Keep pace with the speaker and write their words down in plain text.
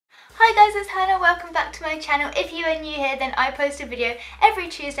guys, it's Hannah. Welcome back to my channel. If you are new here, then I post a video every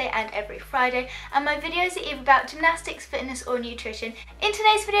Tuesday and every Friday, and my videos are either about gymnastics, fitness or nutrition. In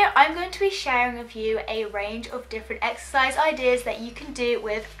today's video, I'm going to be sharing with you a range of different exercise ideas that you can do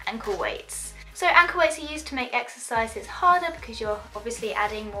with ankle weights. So ankle weights are used to make exercises harder because you're obviously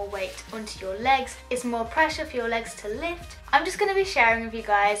adding more weight onto your legs. It's more pressure for your legs to lift. I'm just going to be sharing with you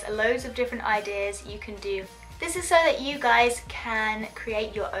guys loads of different ideas you can do. This is so that you guys can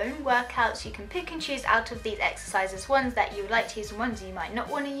create your own workouts. You can pick and choose out of these exercises, ones that you would like to use and ones you might not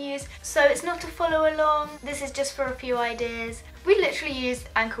want to use. So it's not to follow along, this is just for a few ideas. We literally use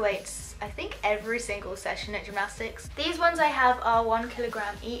ankle weights, I think, every single session at gymnastics. These ones I have are 1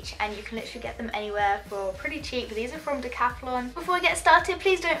 kilogram each, and you can literally get them anywhere for pretty cheap. These are from Decathlon. Before we get started,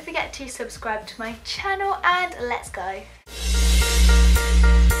 please don't forget to subscribe to my channel, and let's go.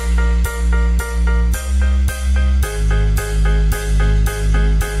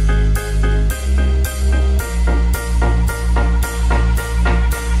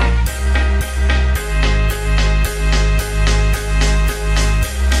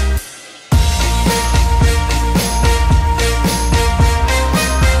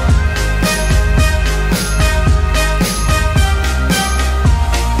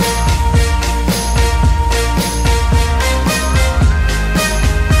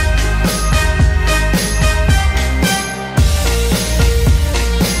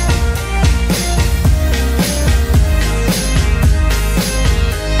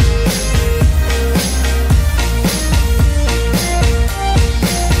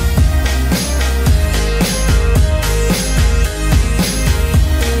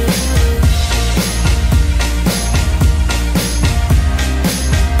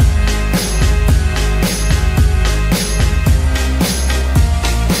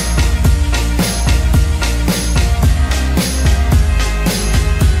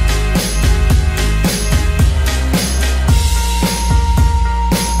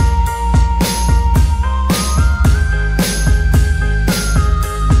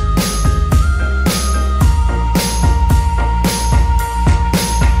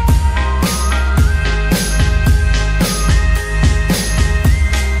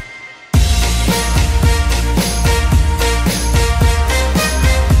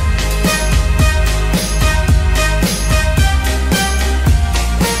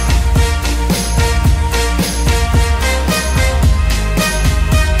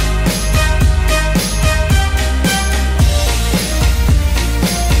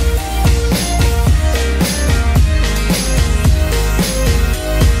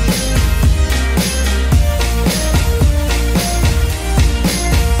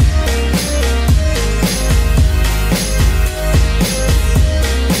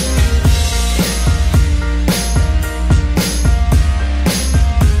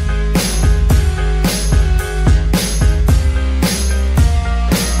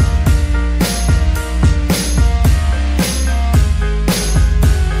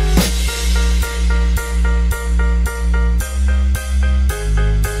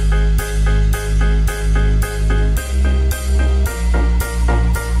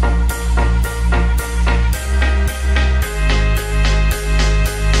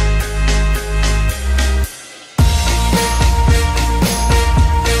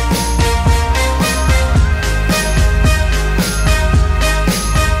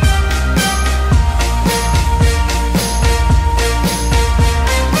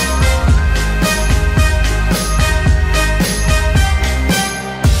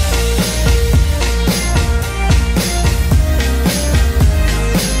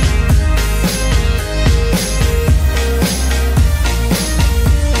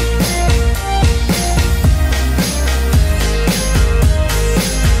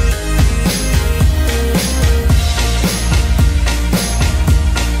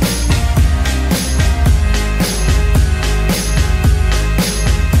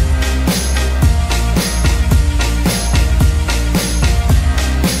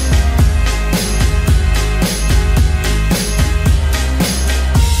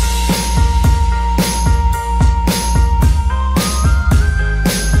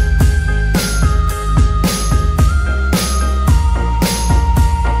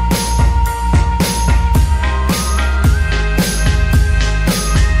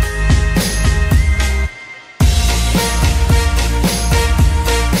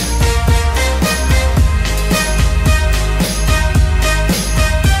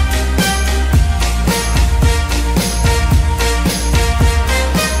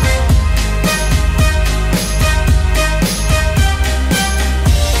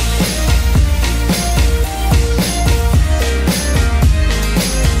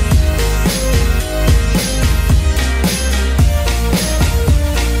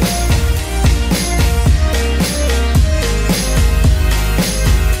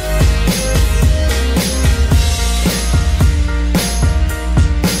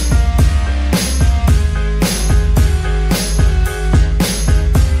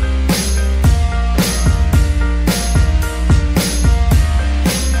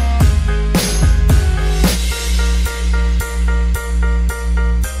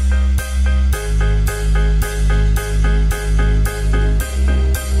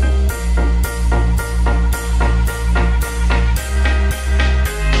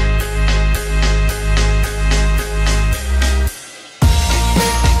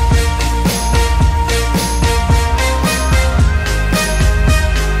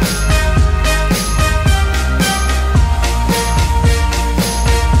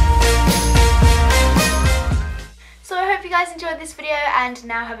 and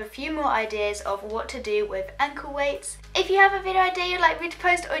now have a few more ideas of what to do with ankle weights. If you have a video idea you'd like me to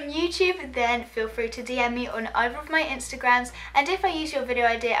post on YouTube, then feel free to DM me on either of my Instagrams, and if I use your video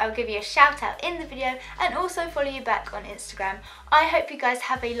idea I'll give you a shout out in the video and also follow you back on Instagram. I hope you guys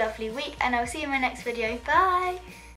have a lovely week and I'll see you in my next video. Bye!